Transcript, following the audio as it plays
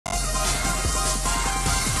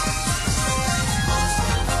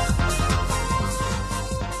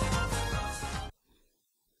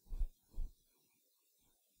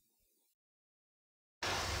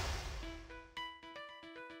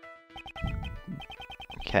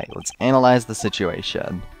Okay, let's analyze the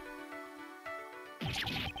situation.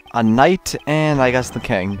 A knight and I guess the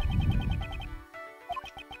king.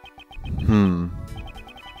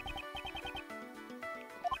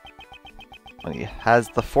 When he has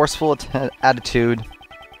the forceful attitude,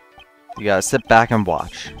 you gotta sit back and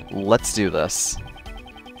watch. Let's do this.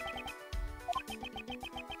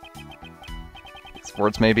 His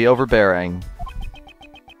words may be overbearing.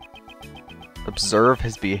 Observe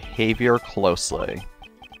his behavior closely.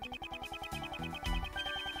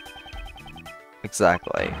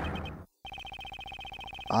 Exactly.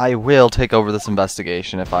 I will take over this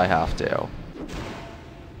investigation if I have to.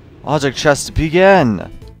 Logic chest,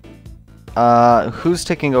 begin! Who's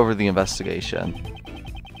taking over the investigation?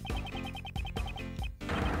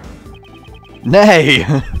 Nay!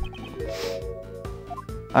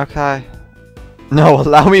 Okay. No,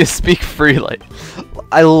 allow me to speak freely.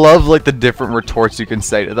 I love, like, the different retorts you can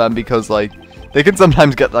say to them because, like, they can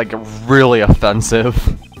sometimes get, like, really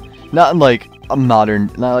offensive. Not in, like, a modern,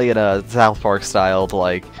 not like in a South Park styled,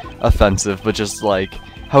 like, offensive, but just, like,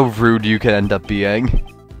 how rude you can end up being.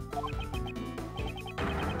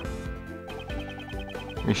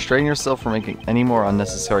 Restrain yourself from making any more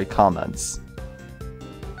unnecessary comments.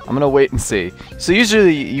 I'm gonna wait and see. So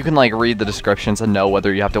usually you can like read the descriptions and know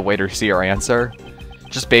whether you have to wait or see your answer,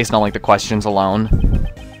 just based on like the questions alone.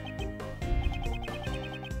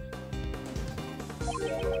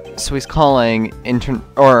 So he's calling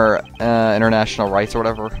international rights or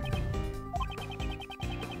whatever.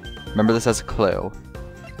 Remember this as a clue.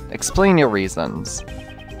 Explain your reasons.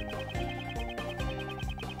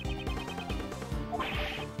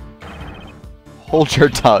 Hold your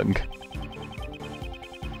tongue.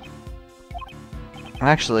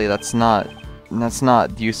 Actually, that's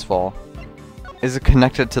not useful. Is it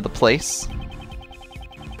connected to the place?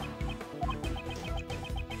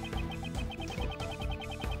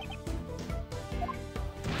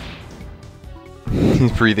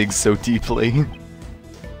 He's breathing so deeply.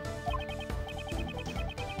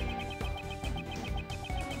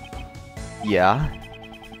 Yeah.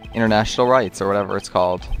 International rights or whatever it's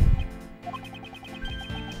called.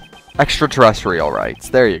 Extraterrestrial rights.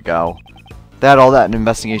 There you go. They had all that in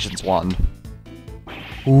Investigations 1.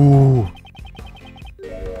 Ooh.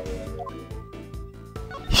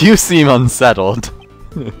 You seem unsettled.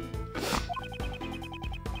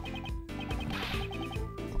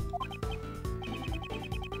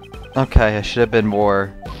 Okay, I should have been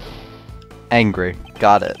more angry.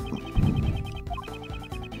 Got it.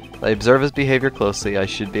 I observe his behavior closely. I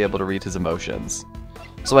should be able to read his emotions.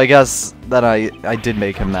 So I guess that I did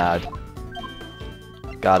make him mad.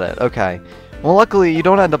 Got it. Okay. Well, luckily, you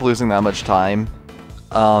don't end up losing that much time.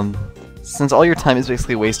 Since all your time is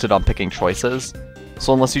basically wasted on picking choices,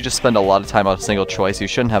 so unless you just spend a lot of time on a single choice, you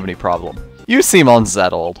shouldn't have any problem. You seem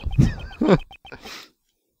unsettled.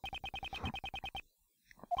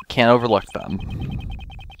 Can't overlook them.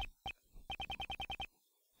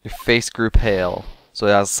 Your face grew pale, so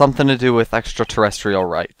it has something to do with extraterrestrial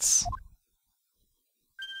rights.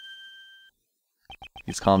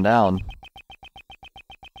 He's calmed down.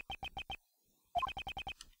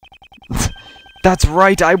 That's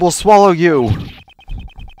right, I will swallow you!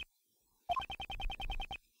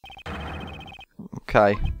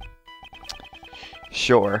 Okay.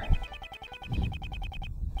 Sure.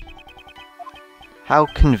 How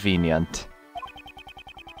convenient.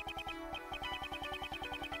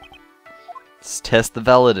 Let's test the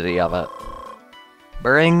validity of it.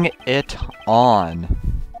 Bring it on.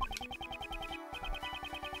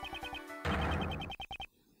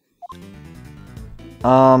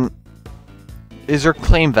 Is your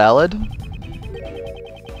claim valid?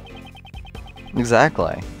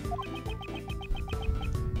 Exactly.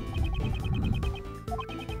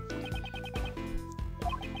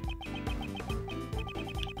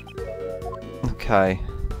 Okay.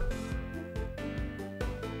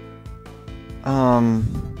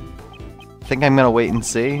 Think I'm gonna wait and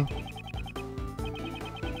see.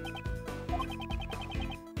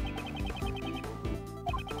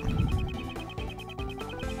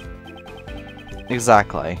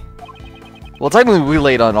 Exactly. Well, technically we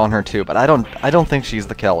laid on her too, but I don't think she's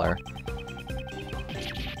the killer.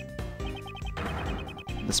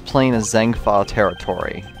 This plane is Zangfa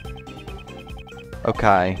territory.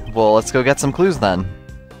 Okay, well let's go get some clues then.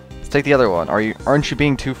 Let's take the other one. Aren't you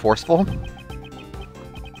being too forceful?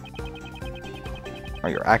 Are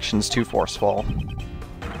your actions too forceful?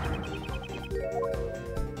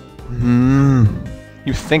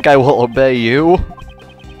 You think I will obey you?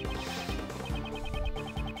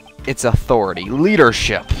 It's authority.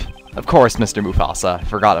 Leadership! Of course, Mr. Mufasa. I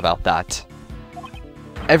forgot about that.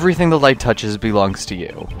 Everything the light touches belongs to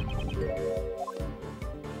you.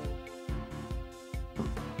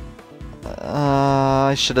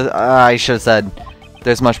 I should have said.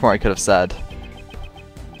 There's much more I could have said.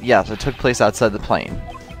 Yes, it took place outside the plane.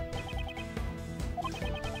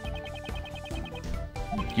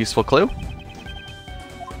 Useful clue?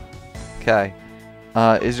 Okay.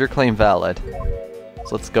 Is your claim valid?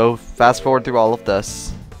 So let's go fast forward through all of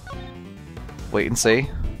this. Wait and see.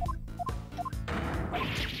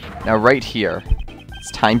 Now right here,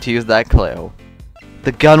 it's time to use that clue.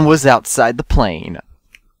 The gun was outside the plane.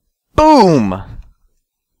 Boom!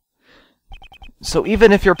 So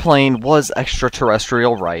even if your plane was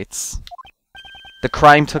extraterrestrial rights, the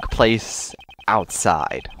crime took place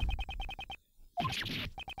outside.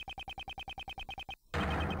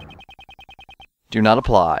 Do not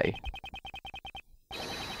apply.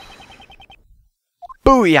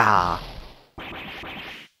 Booyah!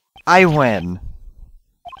 I win.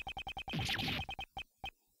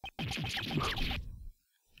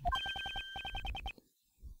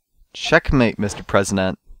 Checkmate, Mr.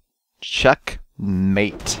 President.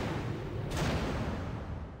 Checkmate.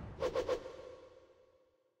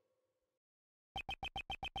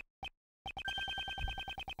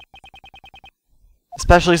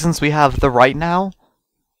 Especially since we have the right now.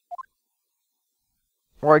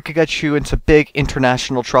 Or it could get you into big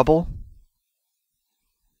international trouble.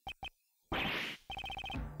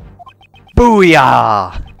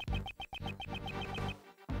 Booyah!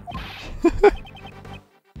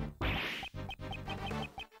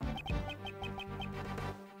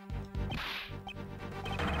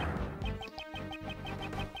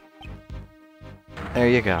 There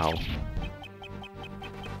you go.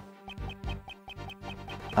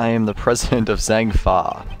 I am the president of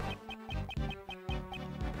Zangfa.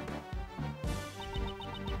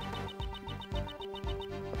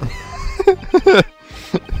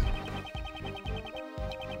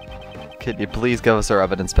 Can you please give us our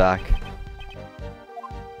evidence back?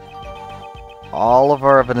 All of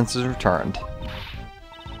our evidence is returned.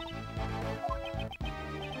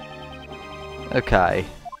 Okay.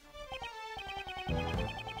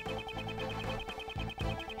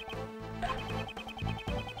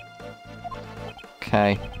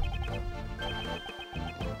 Okay.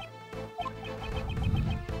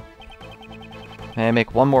 May I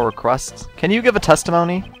make one more request? Can you give a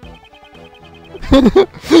testimony?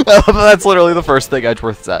 That's literally the first thing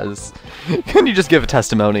Edgeworth says. Can you just give a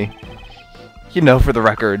testimony? You know, for the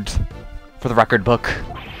record book.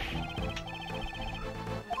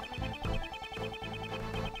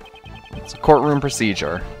 It's a courtroom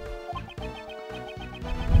procedure.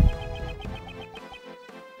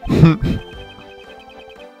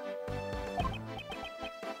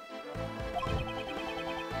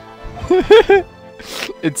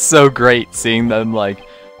 It's so great seeing them, like,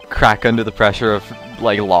 crack under the pressure of,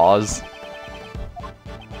 like, laws.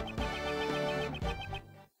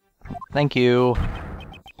 Thank you.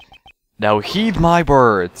 Now heed my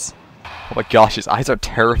words. Oh my gosh, his eyes are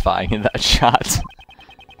terrifying in that shot.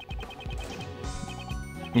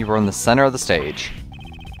 You were in the center of the stage.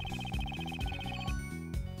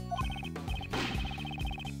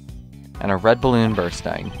 And a red balloon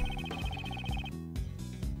bursting.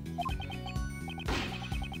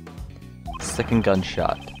 Second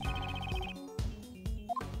gunshot.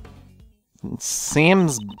 It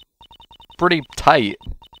seems pretty tight.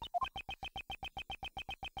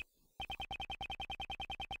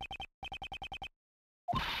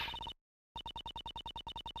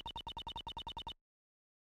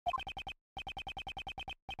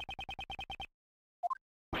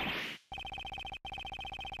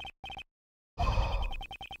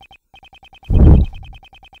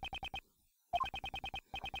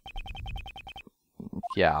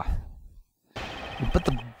 Yeah. But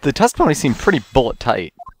the testimony seemed pretty bullet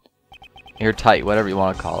tight. Airtight, whatever you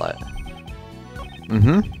want to call it.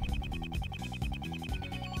 Mm-hmm.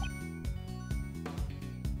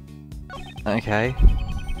 Okay.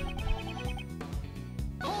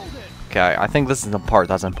 Okay, I think this is the part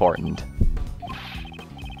that's important.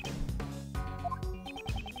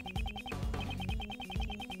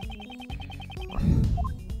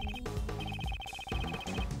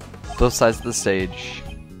 Both sides of the stage.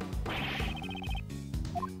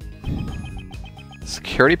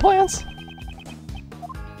 Security plans?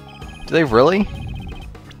 Do they really?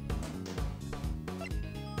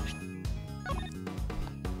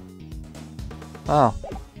 Oh.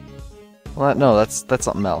 Well, no, that's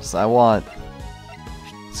something else. I want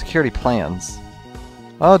security plans.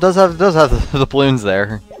 Oh, it does have the balloons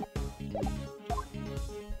there.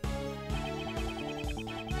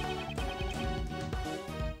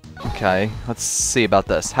 Okay, let's see about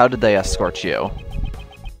this. How did they escort you?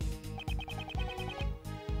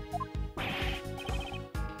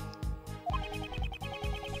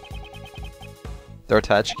 They're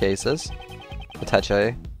attached cases.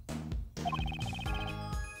 Attache.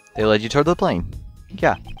 They led you toward the plane.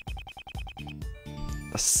 Yeah.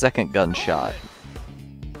 A second gunshot.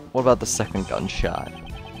 What about the second gunshot?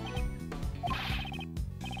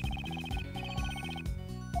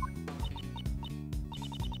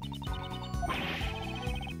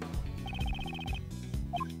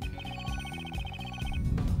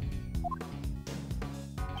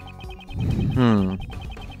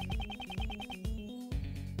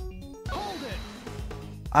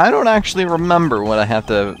 I don't actually remember what I had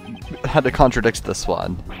to contradict this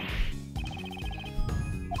one.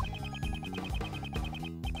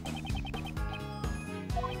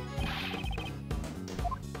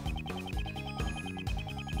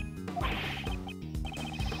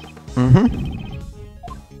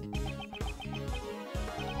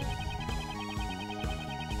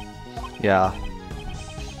 Yeah.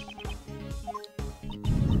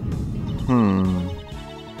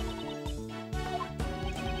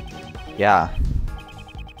 Yeah.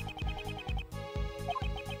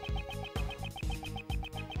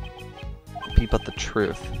 Be but the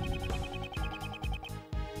truth.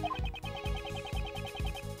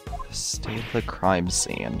 State of the crime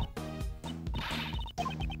scene.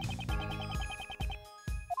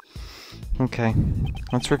 Okay,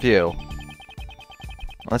 let's review.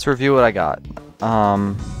 Let's review what I got.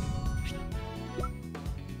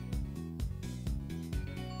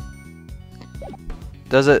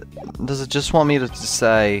 Does it just want me to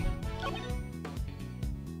say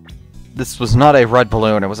this was not a red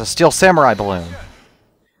balloon, it was a steel samurai balloon?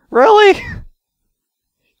 Really?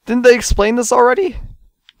 Didn't they explain this already?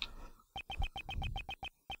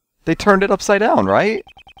 They turned it upside down, right?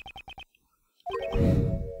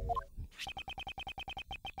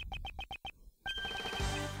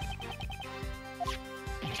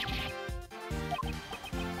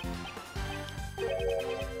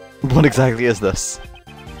 What exactly is this?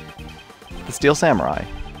 The Steel Samurai.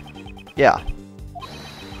 Yeah.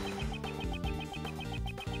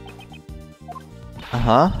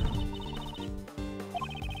 Uh-huh.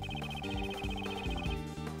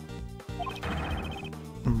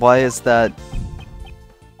 Why is that?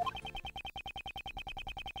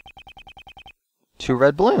 Two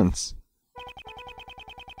red balloons.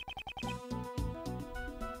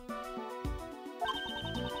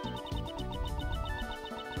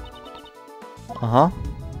 Uh-huh.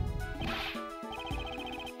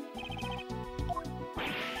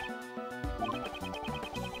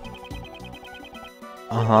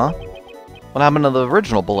 Uh-huh. What happened to the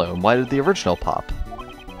original balloon? Why did the original pop?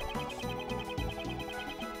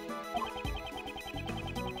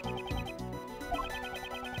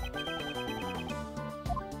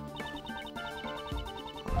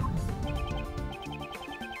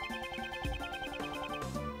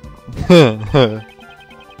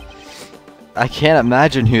 I can't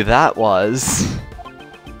imagine who that was.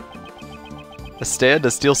 A stand,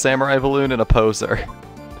 a Steel Samurai balloon, and a poser.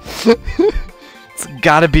 It's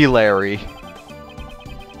gotta be Larry.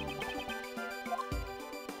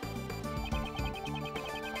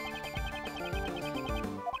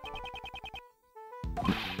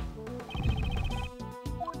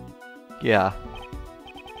 Yeah.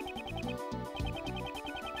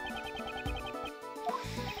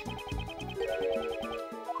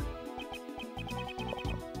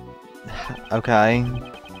 Okay.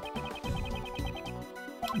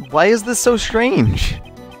 Why is this so strange?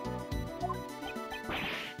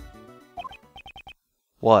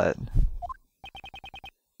 What?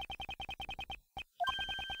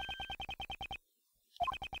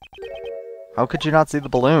 How could you not see the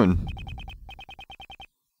balloon?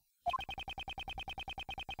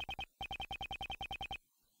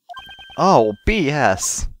 Oh,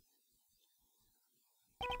 BS.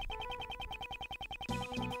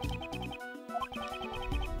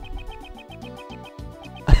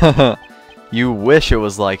 You wish it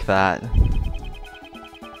was like that.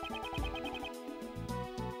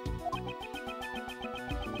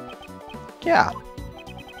 Yeah.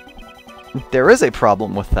 There is a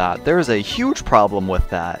problem with that. There is a huge problem with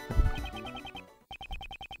that.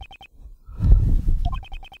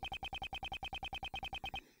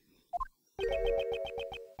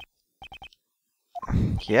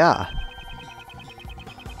 Yeah.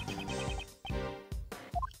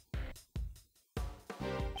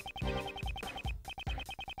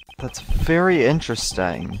 That's very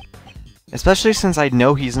interesting. Especially since I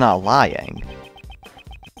know he's not lying.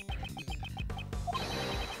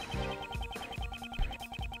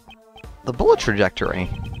 bullet trajectory.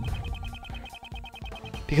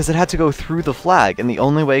 Because it had to go through the flag, and the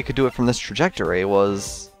only way it could do it from this trajectory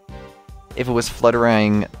was if it was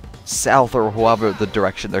fluttering south or however the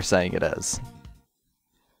direction they're saying it is.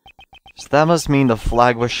 So that must mean the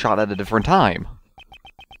flag was shot at a different time.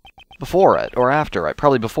 Before it, or after it.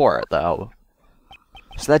 Probably before it, though.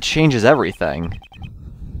 So that changes everything.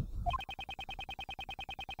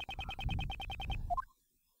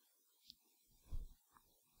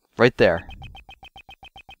 Right there.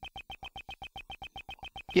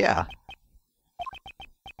 Yeah.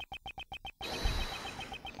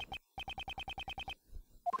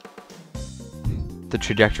 The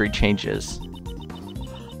trajectory changes.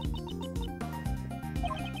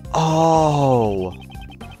 Oh!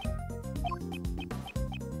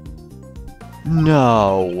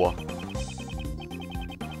 No!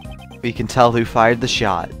 We can tell who fired the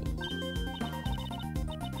shot.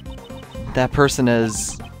 That person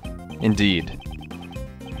is... Indeed.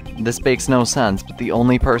 This makes no sense, but the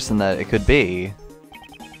only person that it could be...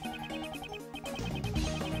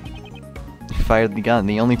 who fired the gun.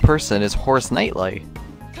 The only person is Horace Knightley.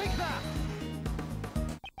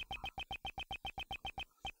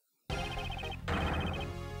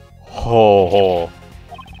 Ho.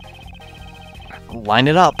 Line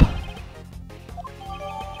it up.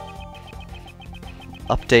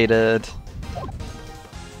 Updated.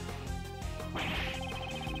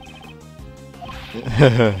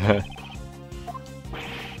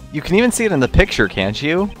 You can even see it in the picture, can't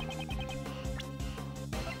you?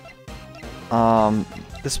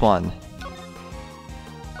 This one.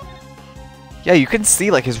 Yeah, you can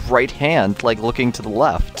see, like, his right hand, like, looking to the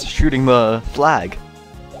left, shooting the flag.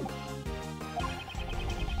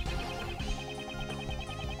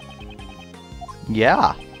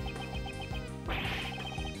 Yeah.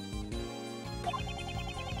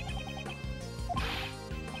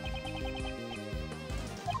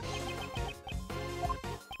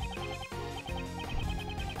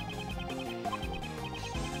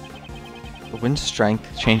 The wind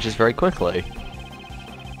strength changes very quickly.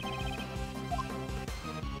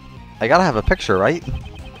 I gotta have a picture, right?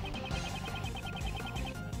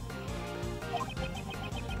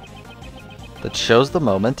 That shows the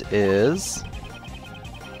moment is...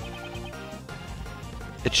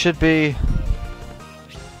 It should be...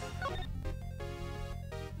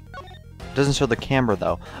 It doesn't show the camera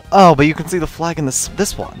though. Oh, but you can see the flag in this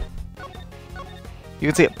one. You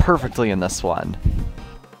can see it perfectly in this one.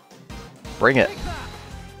 Bring it.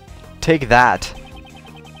 Take that.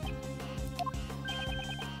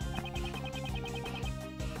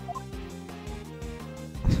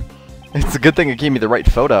 It's a good thing it gave me the right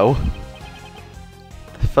photo.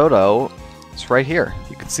 The photo is right here.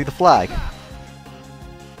 You can see the flag.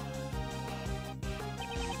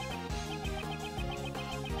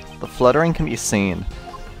 The fluttering can be seen.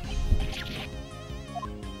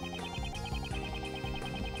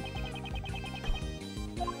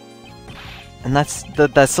 And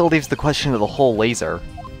that still leaves the question of the whole laser.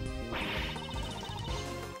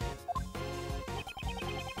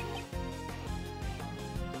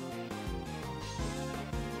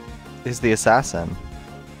 Is the assassin.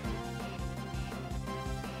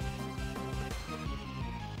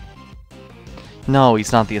 No,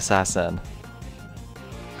 he's not the assassin.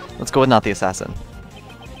 Let's go with not the assassin.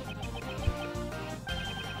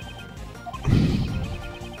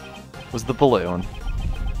 Was the balloon.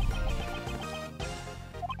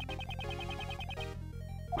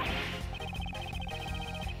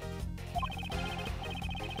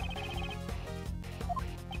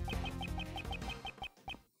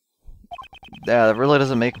 Yeah, that really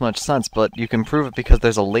doesn't make much sense, but you can prove it because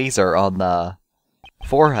there's a laser on the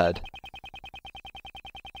forehead.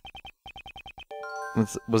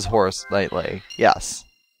 This was Horace Knightley. Yes.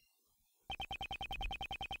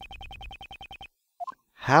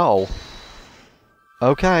 How?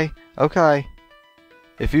 Okay, okay.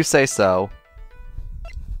 If you say so.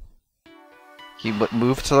 He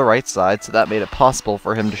moved to the right side, so that made it possible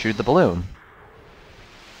for him to shoot the balloon.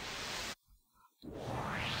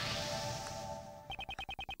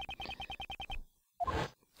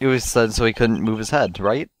 It was said so he couldn't move his head,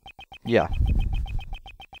 right? Yeah.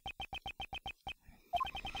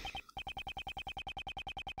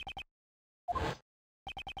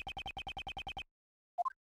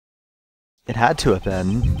 It had to have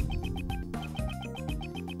been.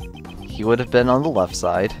 He would have been on the left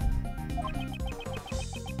side.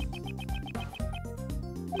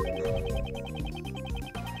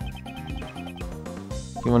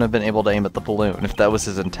 He wouldn't have been able to aim at the balloon if that was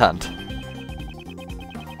his intent.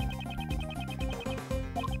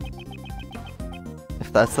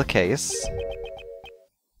 If that's the case...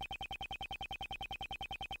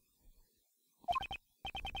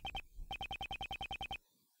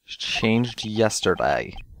 changed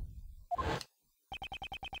yesterday.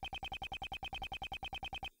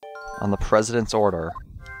 On the President's order.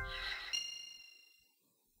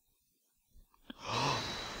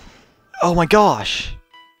 Oh my gosh!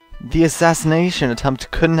 The assassination attempt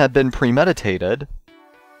couldn't have been premeditated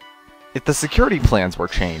if the security plans were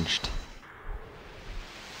changed.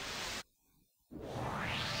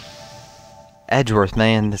 Edgeworth,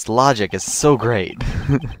 man, this logic is so great.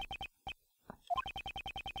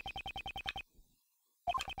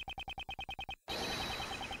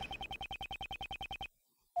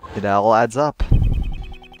 It all adds up.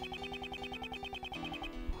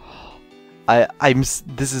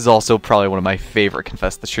 This is also probably one of my favorite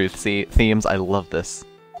Confess the Truth themes. I love this.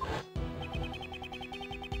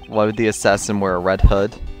 Why would the assassin wear a red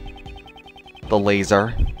hood? The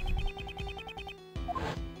laser.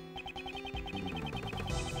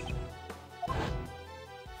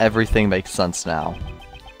 Everything makes sense now.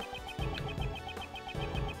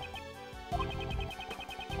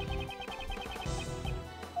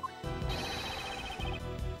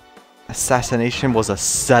 Assassination was a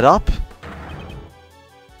setup?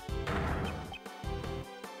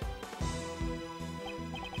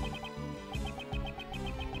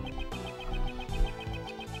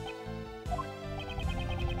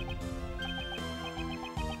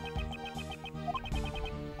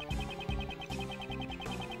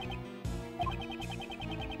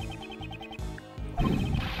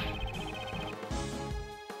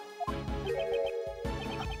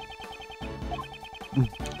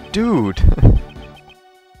 Dude!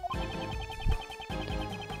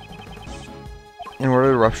 In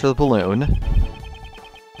order to rupture the balloon.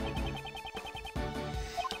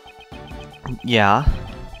 Yeah.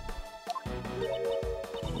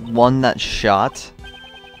 One that shot.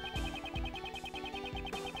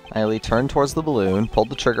 Ailey turned towards the balloon, pulled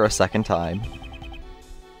the trigger a second time.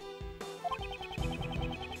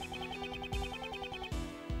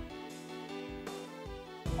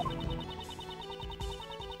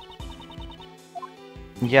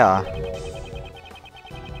 Yeah.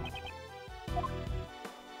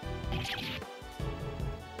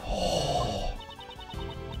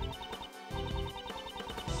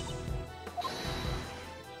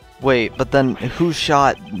 Wait, but then who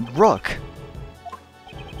shot Rook?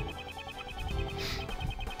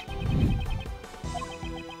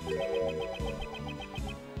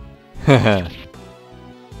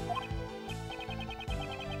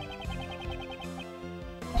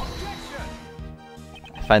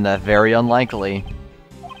 I find that very unlikely.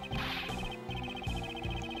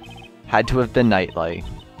 Had to have been Nightlight.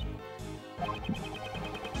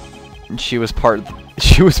 She was part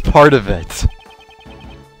of it.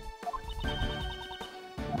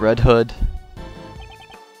 Red Hood.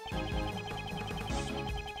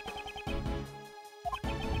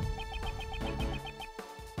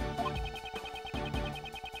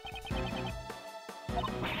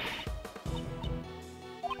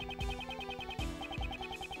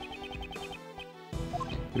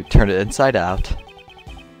 We turn it inside out.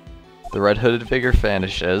 The red hooded figure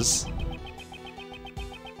vanishes.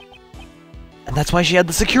 And that's why she had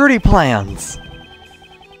the security plans!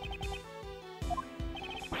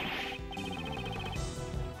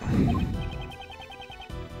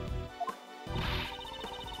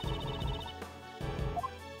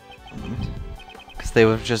 Because they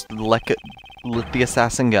would have just let the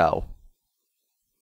assassin go.